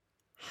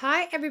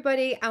Hi,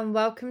 everybody, and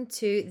welcome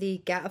to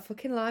the Get a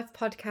Fucking Life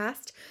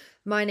podcast.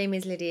 My name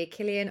is Lydia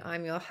Killian.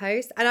 I'm your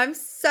host, and I'm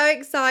so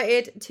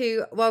excited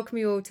to welcome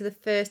you all to the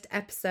first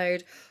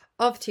episode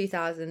of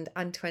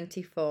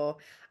 2024.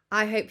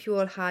 I hope you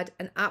all had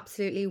an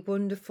absolutely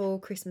wonderful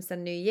Christmas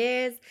and New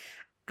Year's,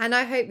 and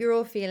I hope you're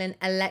all feeling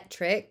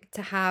electric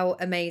to how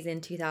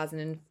amazing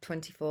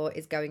 2024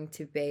 is going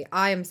to be.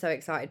 I am so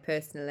excited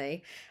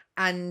personally,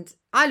 and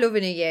I love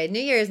a new year.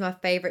 New Year is my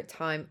favourite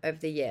time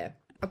of the year.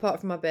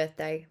 Apart from my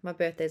birthday. My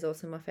birthday is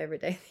also my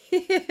favourite day.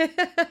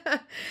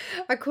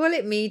 I call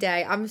it me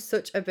day. I'm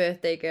such a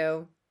birthday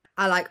girl.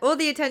 I like all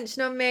the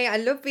attention on me. I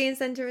love being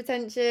centre of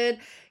attention.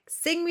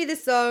 Sing me the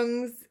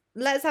songs.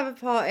 Let's have a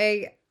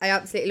party. I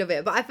absolutely love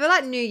it. But I feel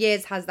like New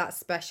Year's has that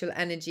special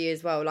energy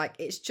as well. Like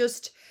it's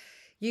just,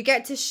 you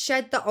get to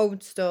shed the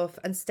old stuff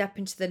and step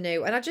into the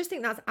new. And I just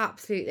think that's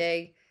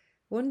absolutely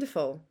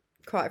wonderful,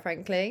 quite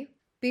frankly.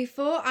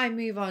 Before I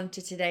move on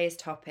to today's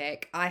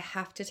topic, I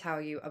have to tell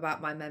you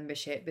about my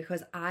membership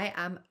because I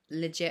am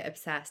legit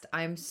obsessed.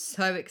 I am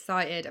so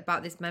excited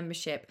about this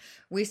membership.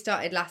 We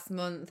started last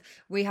month.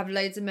 We have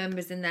loads of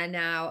members in there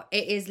now.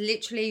 It is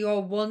literally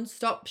your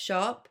one-stop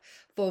shop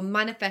for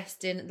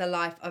manifesting the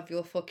life of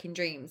your fucking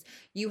dreams.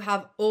 You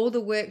have all the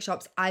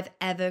workshops I've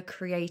ever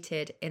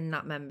created in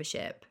that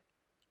membership.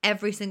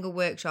 Every single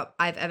workshop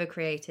I've ever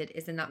created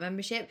is in that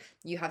membership.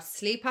 You have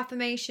sleep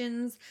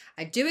affirmations.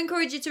 I do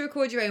encourage you to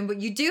record your own,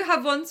 but you do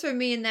have ones from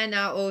me in there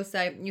now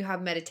also. You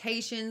have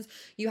meditations,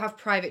 you have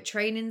private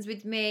trainings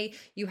with me,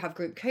 you have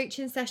group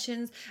coaching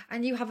sessions,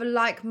 and you have a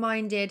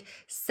like-minded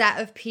set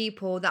of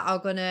people that are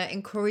going to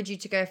encourage you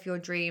to go for your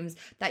dreams,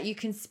 that you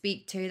can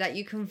speak to, that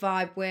you can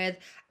vibe with,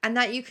 and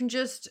that you can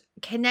just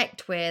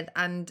connect with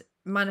and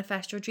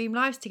manifest your dream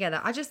lives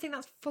together. I just think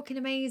that's fucking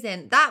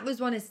amazing. That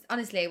was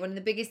honestly one of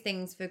the biggest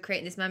things for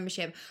creating this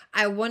membership.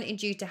 I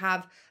wanted you to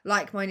have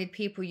like-minded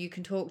people you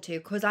can talk to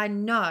because I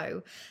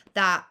know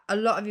that a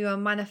lot of you are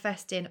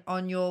manifesting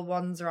on your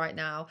ones right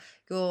now.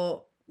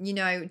 You're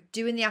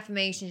doing the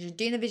affirmations, you're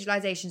doing the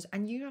visualizations,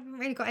 and you haven't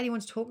really got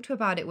anyone to talk to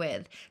about it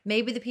with.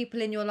 Maybe the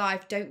people in your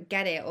life don't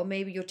get it, or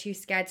maybe you're too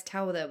scared to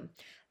tell them.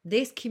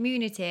 This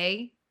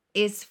community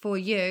is for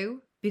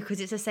you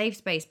because it's a safe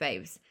space,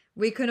 babes.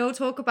 We can all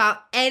talk about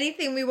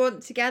anything we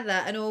want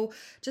together and all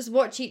just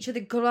watch each other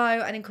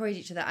glow and encourage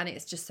each other. And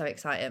it's just so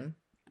exciting.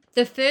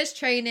 The first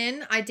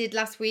training I did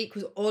last week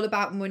was all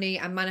about money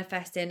and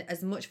manifesting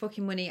as much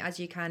fucking money as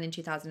you can in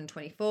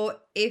 2024.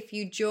 If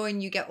you join,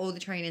 you get all the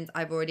trainings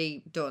I've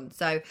already done.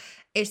 So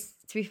it's,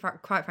 to be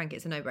quite frank,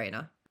 it's a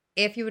no-brainer.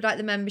 If you would like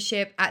the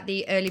membership at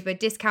the early bird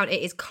discount,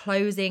 it is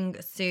closing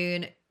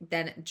soon.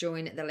 Then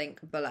join the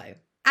link below.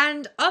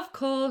 And of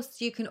course,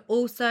 you can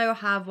also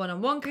have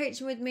one-on-one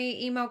coaching with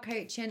me, email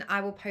coaching.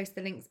 I will post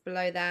the links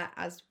below there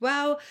as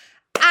well.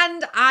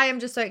 And I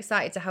am just so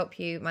excited to help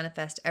you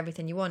manifest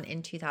everything you want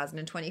in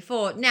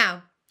 2024.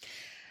 Now,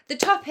 the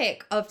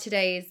topic of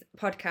today's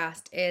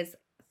podcast is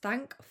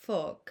thank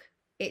fuck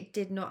it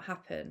did not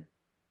happen.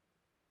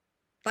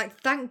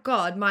 Like, thank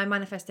God my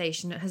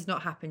manifestation has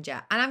not happened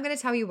yet. And I'm going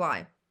to tell you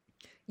why.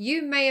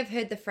 You may have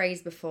heard the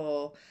phrase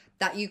before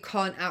that you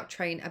can't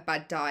out-train a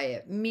bad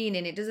diet,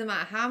 meaning it doesn't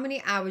matter how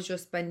many hours you're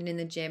spending in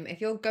the gym. If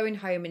you're going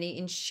home and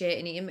eating shit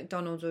and eating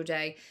McDonald's all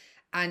day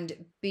and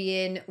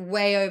being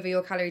way over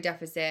your calorie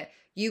deficit,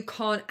 you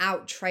can't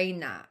out-train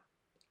that.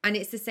 And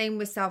it's the same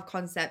with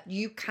self-concept.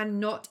 You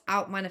cannot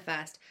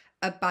out-manifest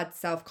a bad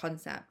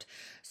self-concept.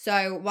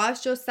 So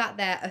whilst you're sat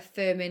there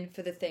affirming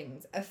for the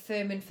things,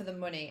 affirming for the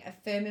money,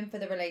 affirming for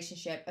the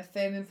relationship,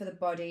 affirming for the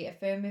body,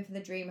 affirming for the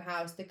dream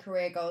house, the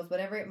career goals,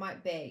 whatever it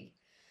might be,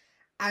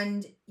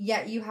 and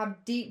yet you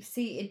have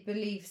deep-seated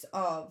beliefs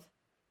of,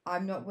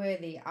 I'm not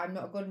worthy, I'm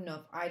not good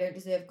enough, I don't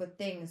deserve good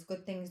things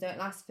don't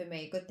last for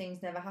me, good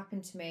things never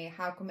happen to me,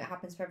 how come it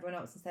happens for everyone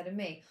else instead of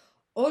me?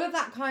 All of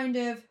that kind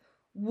of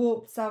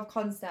warped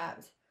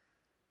self-concept,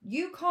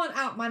 you can't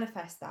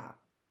out-manifest that.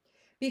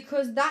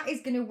 Because that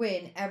is going to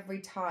win every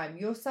time.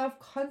 Your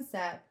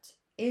self-concept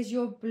is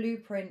your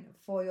blueprint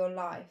for your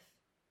life.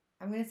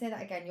 I'm going to say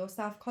that again. Your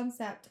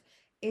self-concept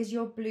is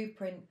your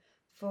blueprint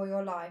for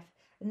your life.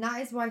 And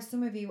that is why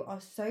some of you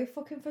are so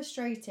fucking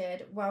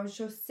frustrated whilst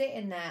you're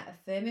sitting there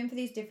affirming for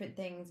these different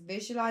things,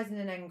 visualizing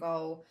an end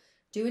goal,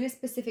 doing a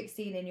specific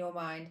scene in your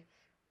mind,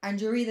 and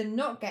you're either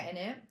not getting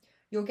it,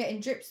 you're getting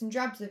drips and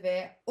drabs of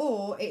it,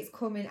 or it's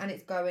coming and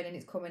it's going and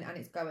it's coming and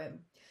it's going.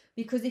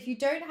 Because if you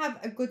don't have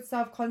a good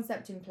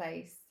self-concept in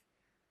place,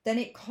 then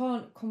it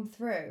can't come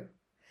through.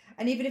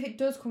 And even if it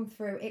does come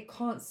through, it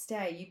can't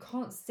stay. You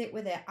can't sit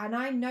with it. And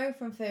I know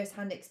from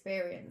first-hand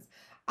experience,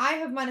 I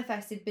have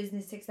manifested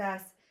business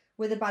success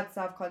with a bad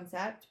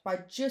self-concept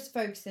by just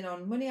focusing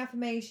on money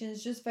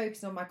affirmations, just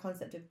focusing on my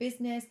concept of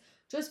business,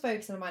 just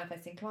focusing on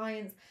manifesting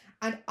clients.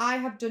 And I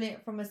have done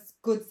it from a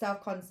good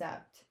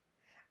self-concept.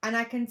 And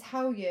I can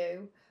tell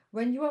you,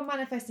 when you are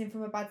manifesting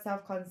from a bad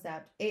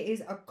self-concept, it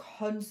is a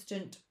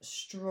constant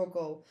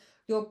struggle.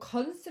 You're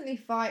constantly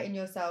fighting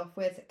yourself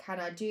with, can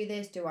I do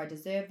this? Do I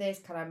deserve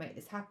this? Can I make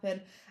this happen?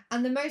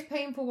 And the most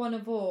painful one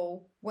of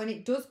all, when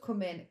it does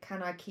come in,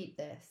 can I keep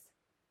this?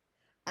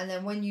 And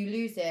then when you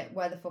lose it,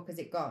 where the fuck has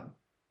it gone?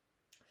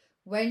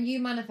 When you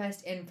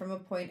manifest in from a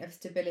point of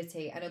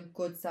stability and a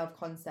good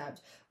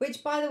self-concept,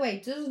 which, by the way,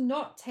 does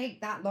not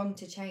take that long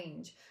to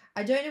change.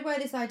 I don't know where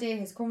this idea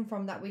has come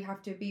from that we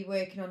have to be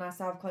working on our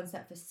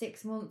self-concept for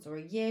 6 months or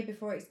a year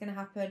before it's going to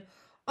happen.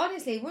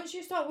 Honestly, once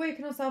you start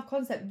working on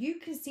self-concept, you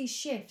can see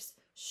shifts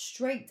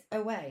straight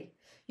away.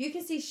 You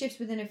can see shifts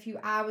within a few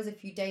hours, a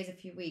few days, a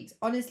few weeks.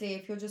 Honestly,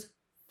 if you're just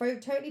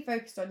totally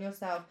focused on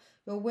yourself,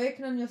 you're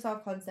working on your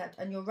self-concept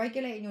and you're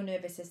regulating your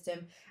nervous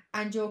system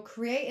and you're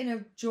creating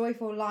a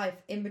joyful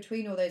life in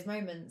between all those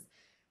moments,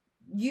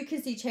 you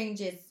can see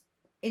changes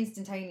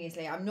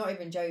instantaneously. I'm not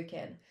even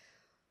joking.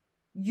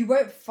 You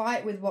won't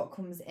fight with what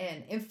comes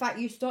in. In fact,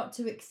 you start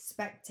to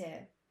expect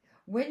it.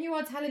 When you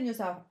are telling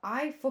yourself,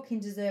 I fucking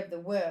deserve the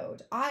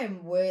world, I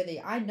am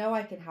worthy, I know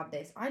I can have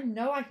this, I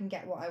know I can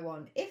get what I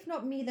want. If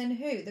not me, then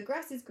who? The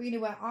grass is greener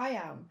where I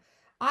am.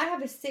 I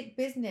have a sick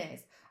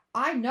business.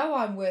 I know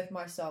I'm worth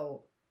my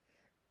soul.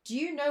 Do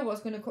you know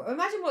what's going to come?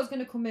 Imagine what's going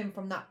to come in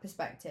from that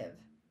perspective.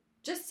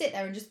 Just sit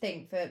there and just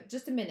think for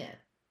just a minute.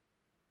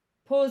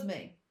 Pause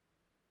me.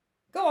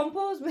 Go on,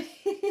 pause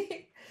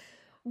me.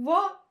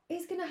 What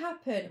is going to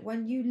happen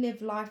when you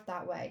live life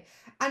that way?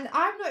 And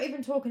I'm not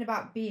even talking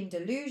about being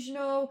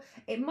delusional.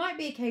 It might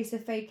be a case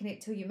of faking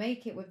it till you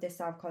make it with this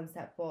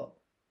self-concept, but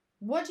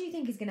what do you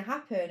think is going to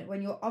happen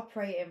when you're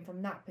operating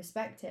from that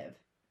perspective?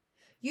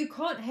 You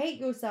can't hate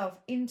yourself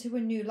into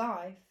a new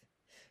life.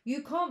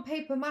 You can't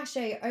paper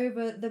mache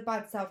over the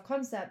bad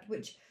self-concept,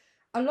 which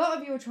a lot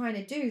of you are trying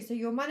to do. So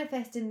you're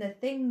manifesting the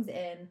things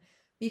in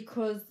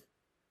because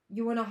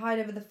you want to hide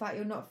over the fact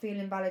you're not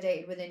feeling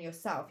validated within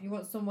yourself. You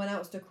want someone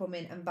else to come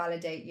in and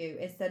validate you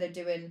instead of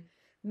doing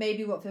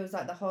maybe what feels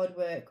like the hard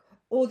work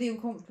or the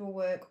uncomfortable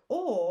work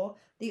or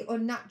the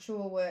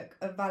unnatural work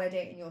of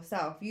validating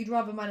yourself. You'd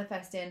rather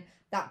manifest in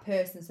that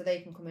person so they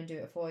can come and do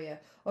it for you,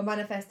 or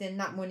manifest in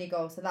that money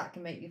goal so that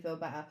can make you feel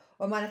better,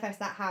 or manifest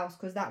that house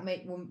because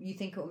you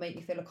think it will make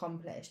you feel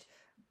accomplished.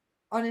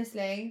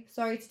 Honestly,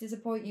 sorry to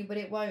disappoint you, but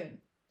it won't.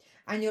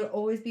 And you'll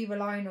always be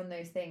relying on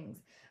those things.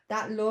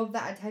 That love,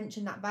 that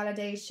attention, that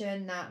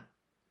validation, that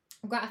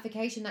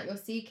gratification that you're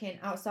seeking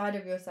outside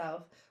of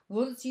yourself.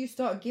 Once you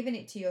start giving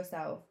it to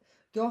yourself,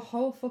 your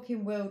whole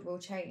fucking world will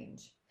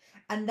change.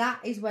 And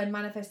that is when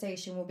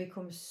manifestation will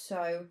become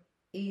so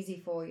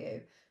easy for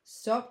you.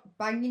 Stop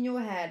banging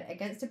your head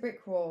against a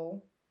brick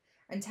wall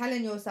and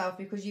telling yourself,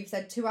 because you've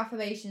said 2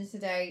 affirmations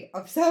today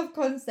of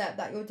self-concept,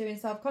 that you're doing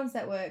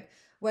self-concept work,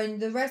 when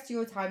the rest of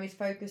your time is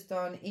focused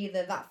on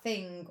either that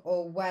thing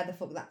or where the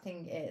fuck that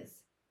thing is.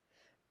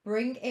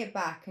 Bring it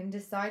back and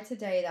decide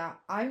today that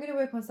I'm going to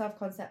work on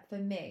self-concept for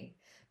me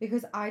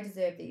because I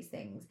deserve these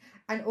things.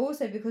 And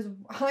also because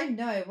I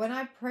know when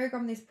I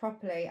program this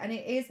properly, and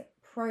it is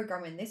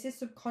programming, this is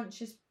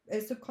subconscious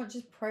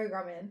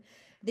programming.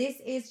 This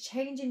is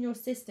changing your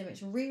system.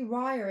 It's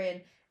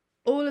rewiring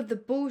all of the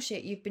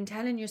bullshit you've been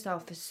telling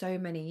yourself for so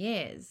many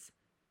years.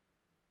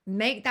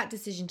 Make that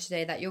decision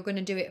today that you're going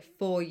to do it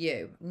for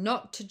you,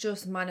 not to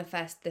just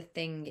manifest the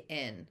thing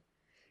in.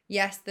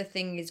 Yes, the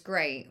thing is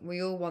great.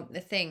 We all want the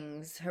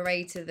things.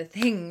 Hooray to the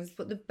things.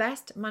 But the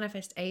best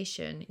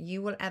manifestation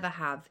you will ever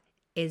have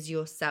is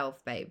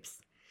yourself,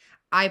 babes.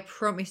 I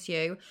promise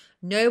you,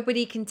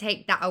 nobody can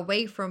take that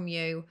away from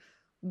you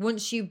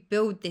once you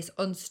build this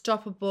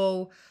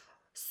unstoppable,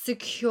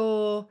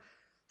 secure,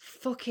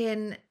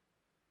 fucking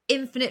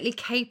infinitely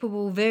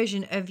capable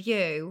version of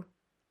you.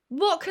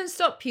 What can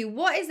stop you?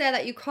 What is there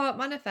that you can't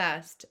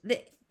manifest?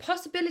 The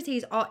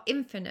possibilities are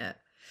infinite,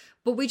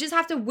 but we just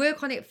have to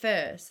work on it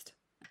first.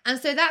 And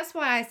so that's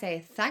why I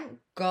say, thank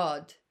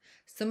God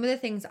some of the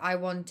things I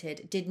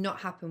wanted did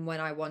not happen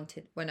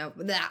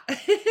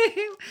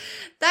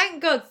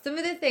Thank God some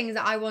of the things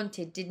that I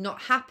wanted did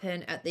not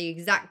happen at the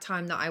exact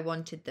time that I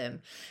wanted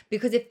them.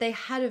 Because if they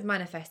had have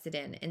manifested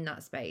in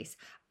that space,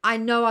 I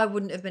know I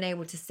wouldn't have been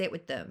able to sit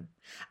with them.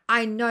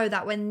 I know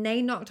that when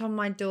they knocked on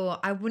my door,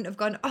 I wouldn't have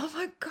gone, oh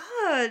my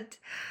God,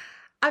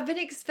 I've been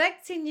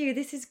expecting you.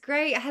 This is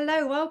great.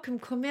 Hello, welcome.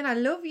 Come in. I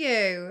love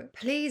you.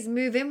 Please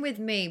move in with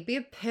me. Be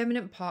a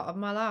permanent part of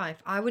my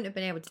life. I wouldn't have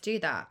been able to do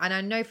that. And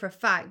I know for a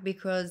fact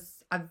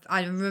because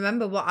I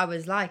remember what I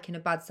was like in a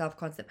bad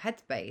self-concept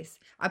headspace.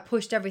 I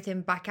pushed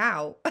everything back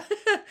out.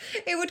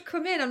 It would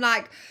come in. I'm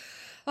like,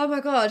 oh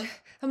my God,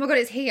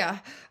 it's here.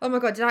 Oh my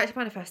God, did I actually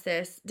manifest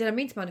this? Did I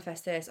mean to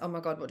manifest this? Oh my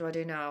God, what do I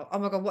do now? Oh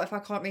my God, what if I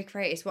can't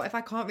recreate this? What if I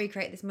can't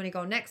recreate this money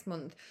goal next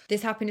month?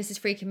 This happiness is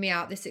freaking me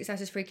out. This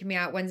success is freaking me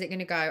out. When's it going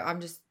to go? I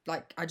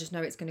just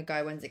know it's going to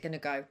go. When's it going to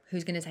go?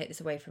 Who's going to take this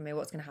away from me?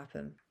 What's going to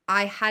happen?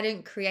 I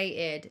hadn't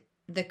created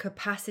the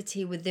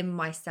capacity within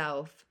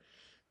myself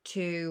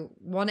to,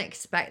 one,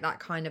 expect that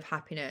kind of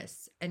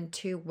happiness, and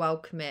two,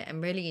 welcome it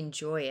and really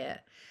enjoy it.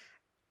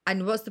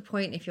 And what's the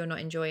point if you're not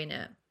enjoying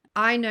it?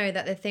 I know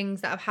that the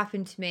things that have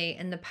happened to me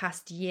in the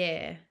past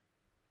year,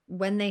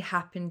 when they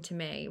happened to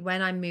me,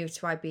 when I moved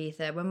to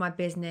Ibiza, when my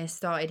business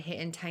started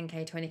hitting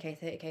 10K, 20K,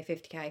 30K,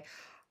 50K,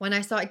 when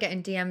I started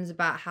getting DMs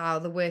about how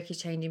the work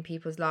is changing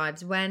people's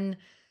lives, when,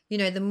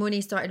 the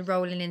money started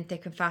rolling in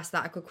thick and fast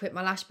that I could quit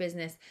my lash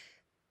business,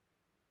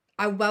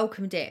 I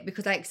welcomed it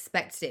because I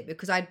expected it,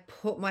 because I'd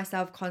put my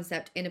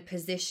self-concept in a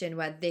position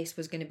where this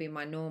was going to be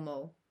my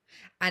normal.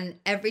 And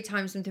every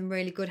time something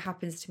really good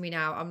happens to me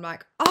now, I'm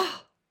like,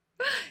 oh,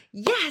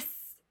 yes,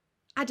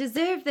 I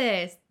deserve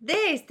this.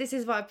 This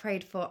is what I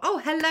prayed for. Oh,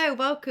 hello,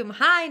 welcome.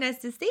 Hi, nice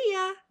to see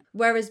ya.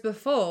 Whereas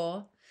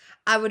before,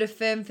 I would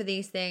affirm for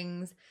these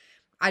things.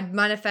 I'd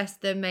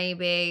manifest them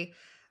maybe,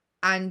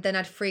 and then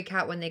I'd freak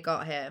out when they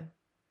got here.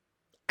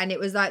 And it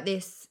was like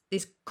this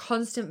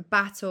constant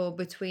battle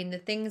between the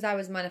things I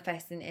was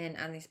manifesting in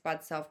and this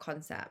bad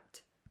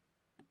self-concept.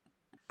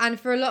 And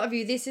for a lot of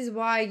you, this is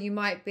why you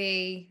might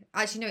be,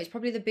 actually no, it's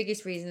probably the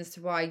biggest reason as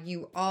to why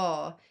you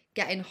are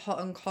getting hot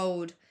and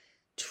cold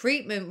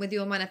treatment with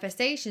your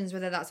manifestations,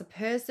 whether that's a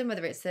person,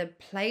 whether it's a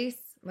place,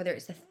 whether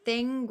it's a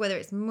thing, whether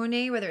it's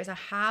money, whether it's a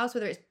house,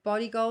 whether it's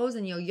body goals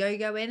and you're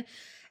yo-yoing.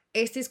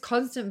 It's this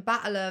constant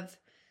battle of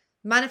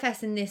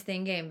manifesting this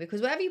thing in,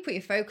 because whatever you put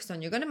your focus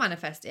on, you're going to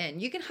manifest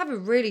in. You can have a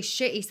really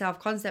shitty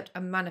self-concept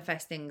and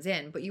manifest things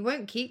in, but you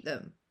won't keep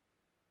them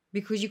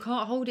because you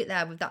can't hold it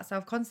there with that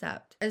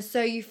self-concept. And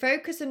so you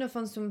focus enough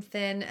on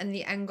something and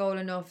the end goal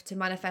enough to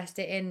manifest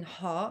it in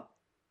hot,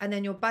 and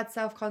then your bad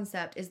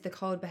self-concept is the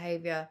cold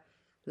behavior,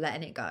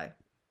 letting it go.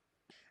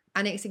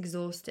 And it's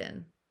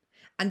exhausting.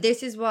 And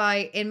this is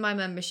why in my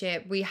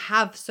membership, we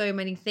have so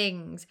many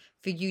things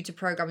for you to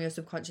program your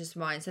subconscious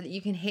mind so that you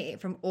can hit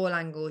it from all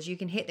angles. You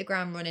can hit the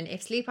ground running.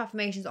 If sleep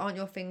affirmations aren't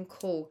your thing,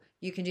 cool.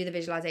 You can do the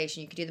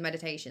visualization. You can do the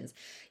meditations.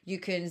 You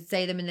can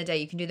say them in the day.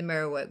 You can do the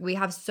mirror work. We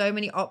have so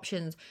many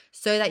options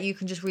so that you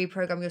can just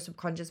reprogram your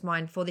subconscious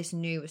mind for this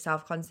new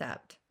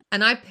self-concept.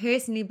 And I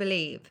personally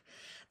believe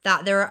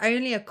that there are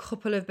only a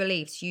couple of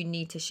beliefs you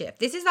need to shift.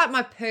 This is like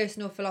my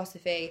personal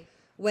philosophy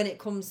when it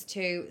comes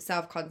to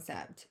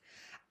self-concept.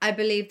 I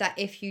believe that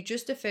if you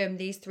just affirm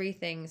these 3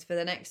 things for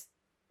the next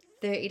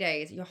 30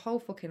 days, your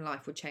whole fucking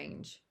life would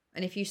change.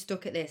 And if you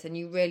stuck at this and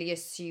you really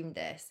assumed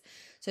this.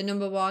 So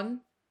number 1,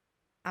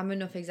 I'm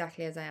enough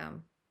exactly as I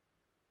am.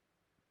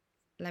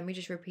 Let me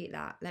just repeat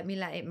that. Let me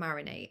let it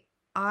marinate.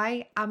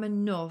 I am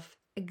enough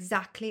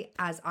exactly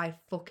as I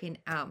fucking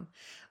am.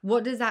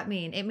 What does that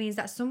mean? It means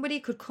that somebody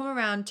could come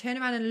around, turn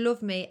around and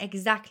love me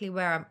exactly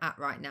where I'm at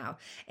right now.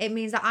 It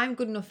means that I'm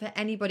good enough for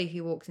anybody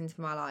who walks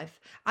into my life.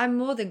 I'm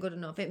more than good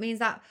enough. It means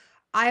that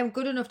I am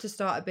good enough to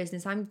start a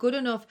business. I'm good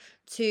enough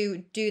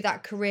to do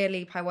that career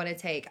leap I want to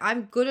take.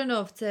 I'm good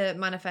enough to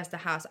manifest a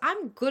house.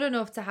 I'm good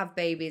enough to have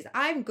babies.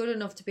 I'm good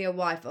enough to be a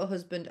wife, a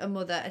husband, a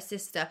mother, a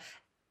sister,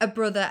 a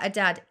brother, a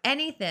dad,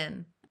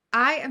 anything.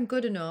 I am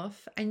good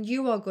enough and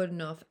you are good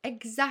enough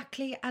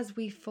exactly as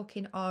we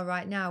fucking are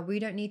right now. We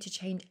don't need to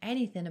change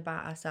anything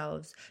about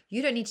ourselves.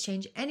 You don't need to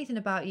change anything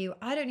about you.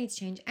 I don't need to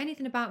change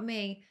anything about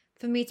me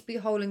for me to be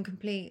whole and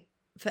complete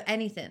for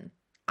anything.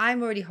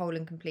 I'm already whole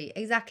and complete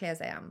exactly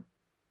as I am.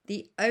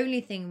 The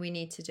only thing we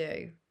need to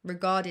do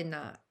regarding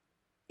that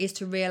is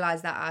to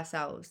realize that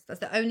ourselves. That's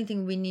the only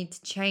thing we need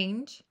to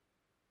change.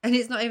 And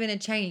it's not even a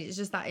change. It's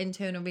just that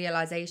internal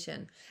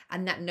realization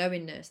and that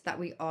knowingness that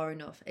we are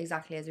enough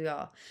exactly as we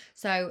are.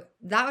 So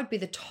that would be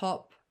the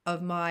top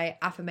of my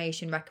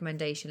affirmation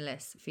recommendation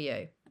list for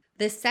you.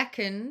 The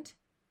second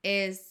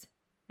is,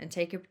 and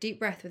take a deep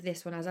breath with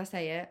this one as I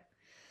say it,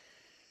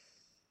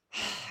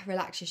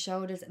 relax your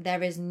shoulders.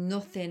 There is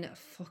nothing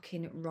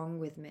fucking wrong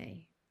with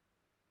me.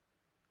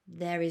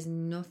 There is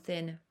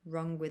nothing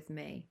wrong with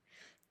me.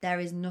 There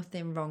is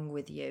nothing wrong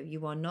with you.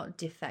 You are not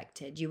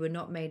defected. You were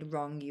not made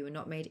wrong. You were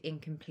not made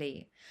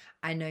incomplete.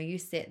 I know you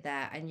sit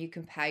there and you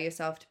compare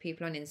yourself to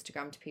people on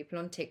Instagram, to people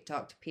on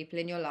TikTok, to people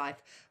in your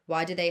life.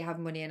 Why do they have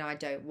money and I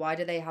don't? Why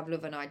do they have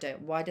love and I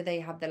don't? Why do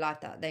they have the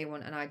life that they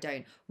want and I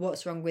don't?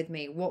 What's wrong with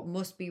me? What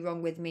must be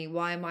wrong with me?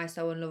 Why am I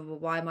so unlovable?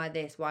 Why am I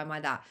this? Why am I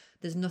that?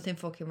 There's nothing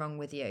fucking wrong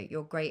with you.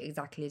 You're great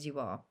exactly as you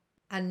are.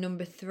 And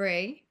number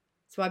 3,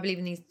 so I believe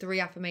in these 3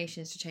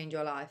 affirmations to change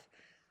your life.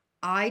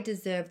 I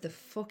deserve the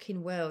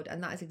fucking world,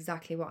 and that is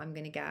exactly what I'm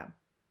going to get.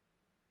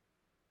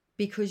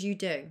 Because you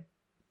do.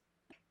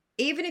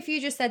 Even if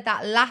you just said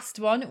that last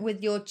one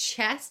with your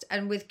chest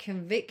and with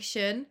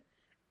conviction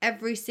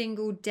every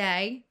single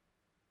day,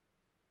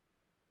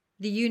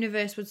 the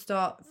universe would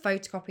start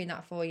photocopying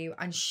that for you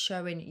and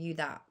showing you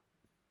that.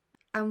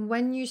 And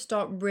when you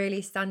start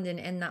really standing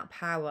in that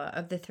power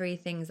of the 3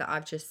 things that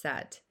I've just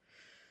said,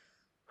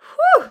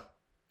 whew,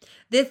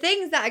 the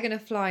things that are going to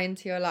fly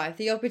into your life,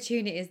 the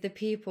opportunities, the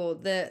people,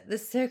 the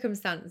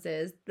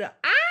circumstances, the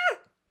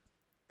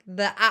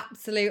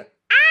absolute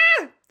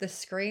the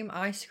scream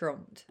I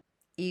scrumped.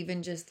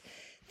 Even just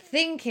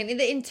thinking,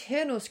 the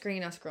internal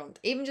scream I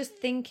scrumped, even just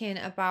thinking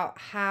about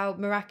how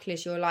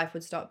miraculous your life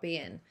would start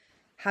being,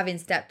 having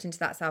stepped into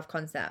that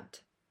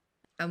self-concept.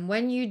 And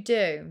when you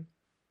do,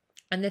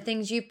 and the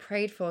things you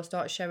prayed for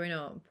start showing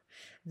up,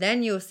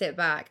 then you'll sit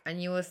back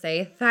and you will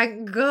say,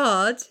 thank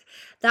God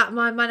that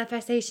my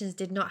manifestations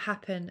did not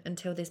happen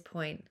until this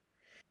point.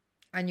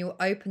 And you'll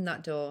open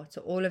that door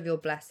to all of your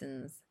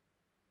blessings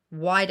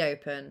wide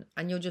open,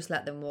 and you'll just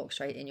let them walk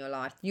straight in your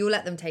life. You'll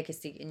let them take a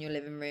seat in your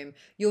living room.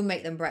 You'll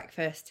make them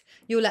breakfast.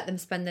 You'll let them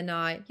spend the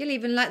night. You'll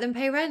even let them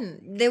pay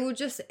rent. They will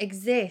just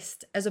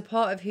exist as a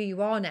part of who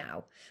you are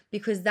now,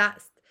 because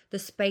that's the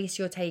space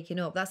you're taking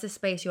up. That's the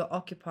space you're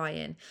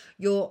occupying.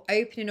 You're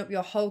opening up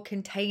your whole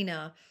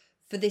container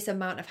for this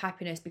amount of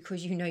happiness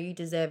because you know you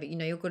deserve it. You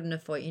know you're good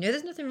enough for it. You know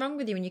there's nothing wrong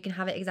with you and you can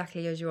have it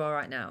exactly as you are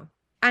right now.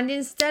 And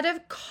instead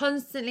of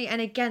constantly,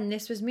 and again,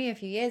 this was me a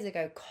few years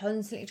ago,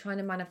 constantly trying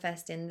to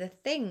manifest in the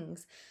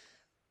things.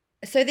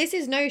 So this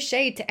is no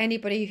shade to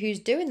anybody who's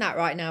doing that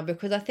right now,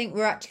 because I think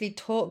we're actually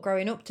taught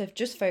growing up to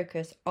just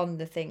focus on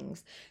the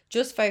things,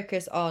 just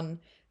focus on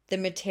the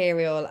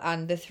material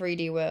and the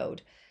 3D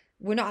world.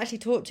 We're not actually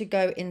taught to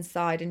go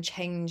inside and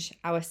change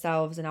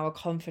ourselves and our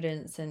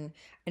confidence and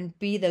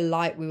be the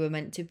light we were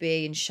meant to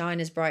be and shine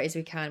as bright as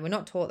we can. We're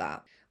not taught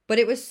that. But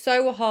it was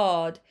so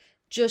hard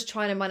just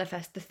trying to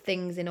manifest the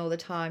things in all the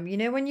time. You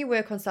know, when you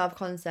work on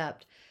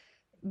self-concept,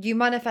 you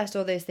manifest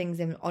all those things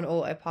on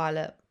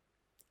autopilot.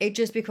 It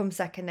just becomes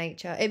second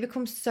nature. It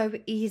becomes so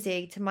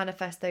easy to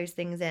manifest those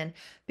things in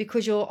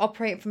because you're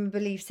operating from a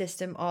belief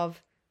system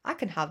of, I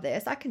can have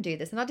this, I can do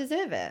this, and I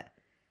deserve it.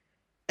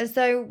 And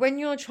so when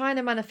you're trying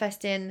to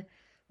manifest in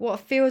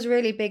what feels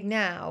really big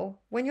now,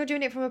 when you're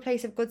doing it from a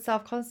place of good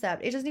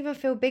self-concept, it doesn't even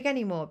feel big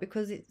anymore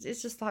because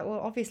it's just like, well,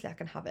 obviously I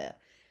can have it.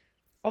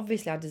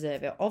 Obviously I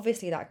deserve it.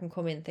 Obviously that can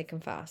come in thick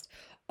and fast.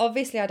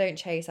 Obviously I don't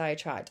chase, I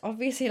attract.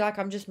 Obviously, like,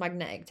 I'm just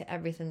magnetic to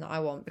everything that I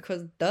want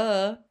because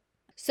duh.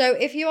 So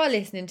if you are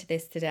listening to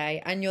this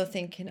today and you're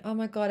thinking, oh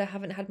my God, I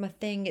haven't had my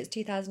thing. It's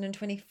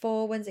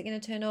 2024. When's it going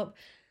to turn up?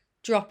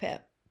 Drop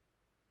it.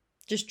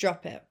 Just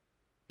drop it.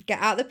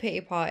 Get out the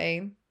pity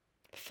party.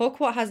 Fuck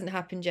what hasn't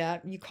happened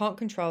yet. You can't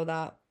control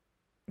that.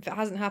 If it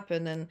hasn't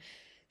happened, then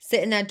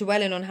sitting there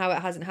dwelling on how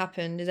it hasn't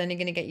happened is only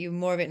going to get you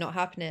more of it not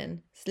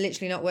happening. It's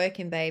literally not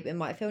working, babe. It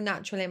might feel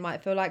natural. It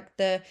might feel like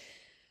the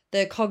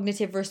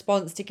cognitive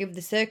response to give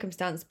the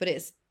circumstance, but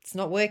it's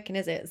not working,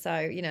 is it? So,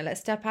 you know, let's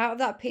step out of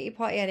that pity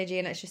party energy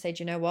and let's just say,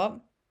 do you know what?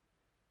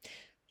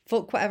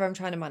 Fuck whatever I'm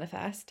trying to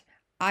manifest.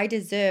 I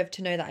deserve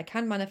to know that I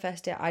can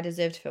manifest it. I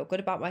deserve to feel good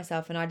about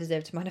myself, and I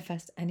deserve to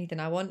manifest anything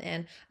I want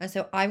in. And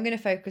so I'm going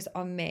to focus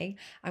on me.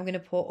 I'm going to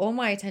pour all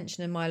my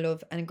attention and my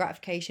love and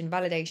gratification,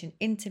 validation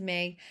into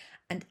me.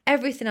 And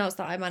everything else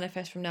that I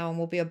manifest from now on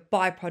will be a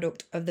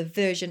byproduct of the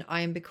version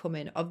I am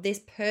becoming, of this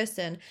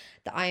person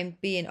that I am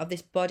being, of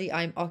this body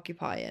I am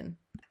occupying.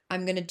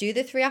 I'm going to do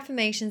the 3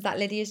 affirmations that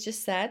Lydia's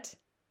just said.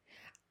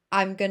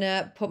 I'm going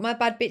to put my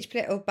bad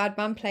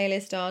man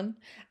playlist on.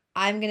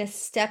 I'm going to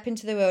step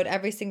into the world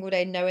every single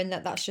day knowing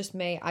that that's just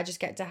me. I just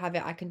get to have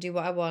it. I can do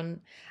what I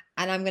want.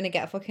 And I'm going to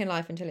get a fucking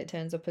life until it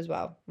turns up as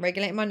well.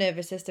 Regulating my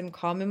nervous system,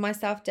 calming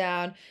myself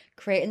down,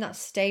 creating that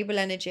stable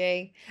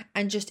energy,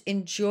 and just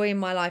enjoying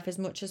my life as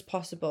much as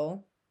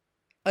possible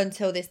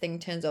until this thing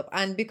turns up.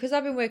 And because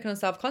I've been working on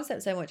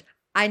self-concept so much,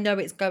 I know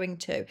it's going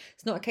to.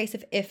 It's not a case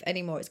of if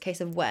anymore. It's a case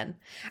of when.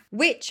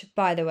 Which,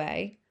 by the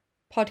way,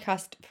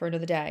 podcast for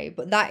another day,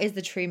 but that is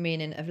the true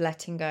meaning of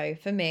letting go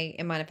for me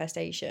in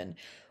manifestation.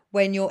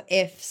 When your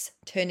ifs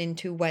turn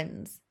into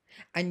whens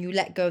and you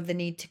let go of the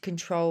need to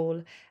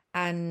control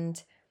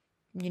and,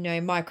 you know,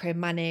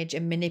 micromanage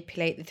and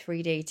manipulate the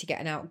 3D to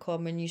get an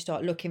outcome, and you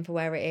start looking for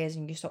where it is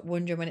and you start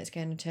wondering when it's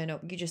going to turn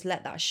up, you just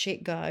let that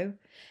shit go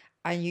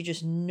and you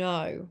just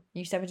know.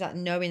 You step into that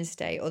knowing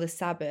state, or the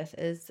Sabbath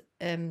as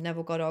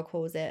Neville Goddard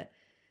calls it,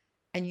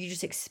 and you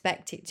just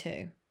expect it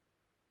to.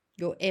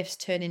 Your ifs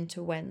turn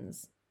into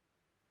whens.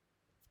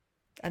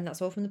 And that's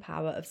all from the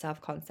power of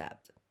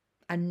self-concept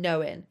and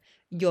knowing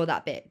you're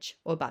that bitch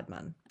or bad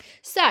man.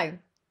 So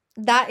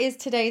that is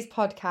today's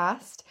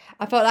podcast.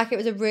 I felt like it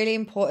was a really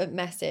important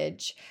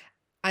message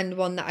and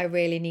one that I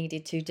really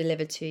needed to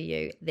deliver to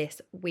you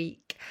this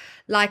week.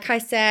 Like I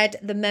said,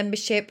 the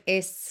membership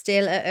is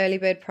still at early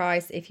bird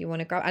price if you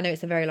want to grab. I know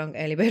it's a very long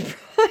early bird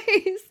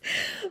price,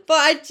 but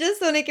I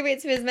just want to give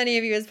it to as many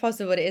of you as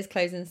possible. It is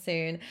closing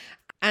soon.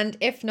 And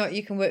if not,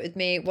 you can work with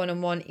me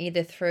one-on-one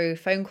either through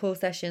phone call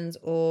sessions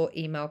or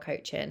email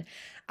coaching.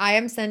 I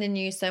am sending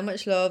you so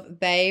much love,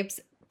 babes.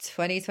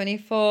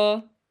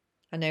 2024.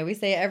 I know we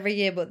say it every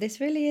year, but this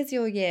really is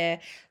your year.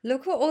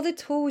 Look at all the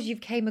tools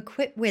you've came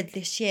equipped with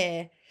this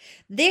year.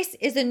 This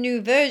is a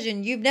new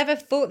version. You've never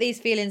thought these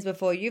feelings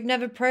before. You've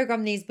never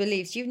programmed these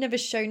beliefs. You've never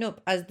shown up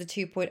as the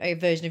 2.0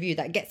 version of you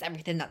that gets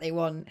everything that they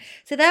want.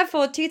 So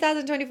therefore,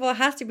 2024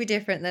 has to be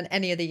different than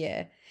any other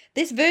year.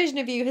 This version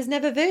of you has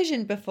never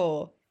versioned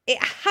before.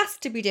 It has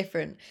to be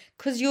different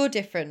because you're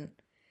different.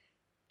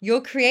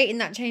 You're creating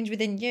that change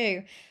within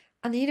you.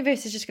 And the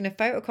universe is just going to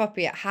photocopy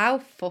it. How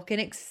fucking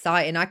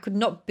exciting. I could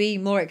not be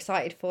more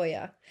excited for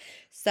you.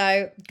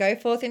 So go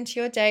forth into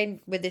your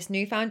day with this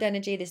newfound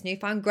energy, this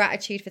newfound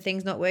gratitude for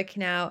things not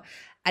working out.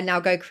 And now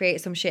go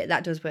create some shit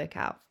that does work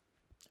out.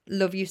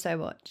 Love you so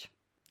much.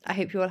 I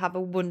hope you all have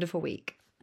a wonderful week.